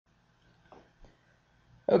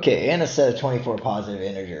Okay, in a set of 24 positive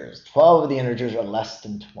integers, 12 of the integers are less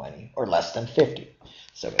than 20 or less than 50.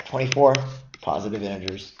 So we have 24 positive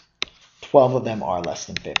integers, 12 of them are less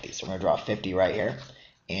than 50. So we're going to draw 50 right here,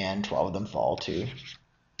 and 12 of them fall to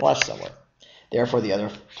the left somewhere. Therefore, the other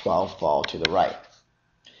 12 fall to the right.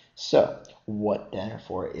 So what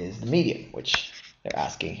therefore is the median, which they're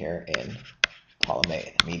asking here in column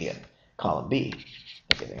A, the median. Column B,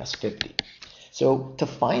 they're giving us 50. So to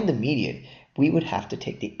find the median, we would have to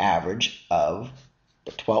take the average of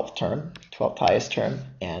the 12th term, 12th highest term,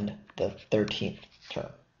 and the 13th term.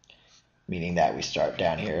 Meaning that we start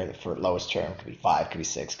down here, the lowest term could be 5, could be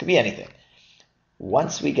 6, could be anything.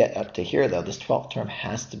 Once we get up to here, though, this 12th term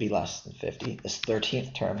has to be less than 50. This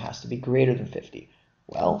 13th term has to be greater than 50.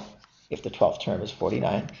 Well, if the 12th term is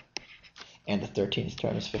 49 and the 13th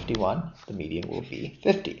term is 51, the median will be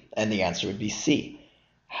 50, and the answer would be C.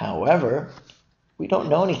 However, we don't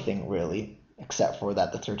know anything really except for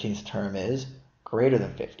that the 13th term is greater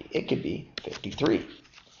than 50. It could be 53.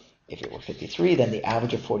 If it were 53, then the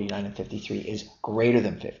average of 49 and 53 is greater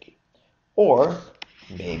than 50. Or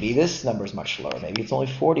maybe this number is much lower. Maybe it's only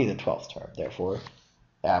 40 the 12th term. Therefore,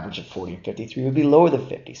 the average of 40 and 53 would be lower than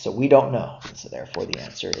 50. So we don't know. And so therefore, the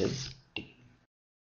answer is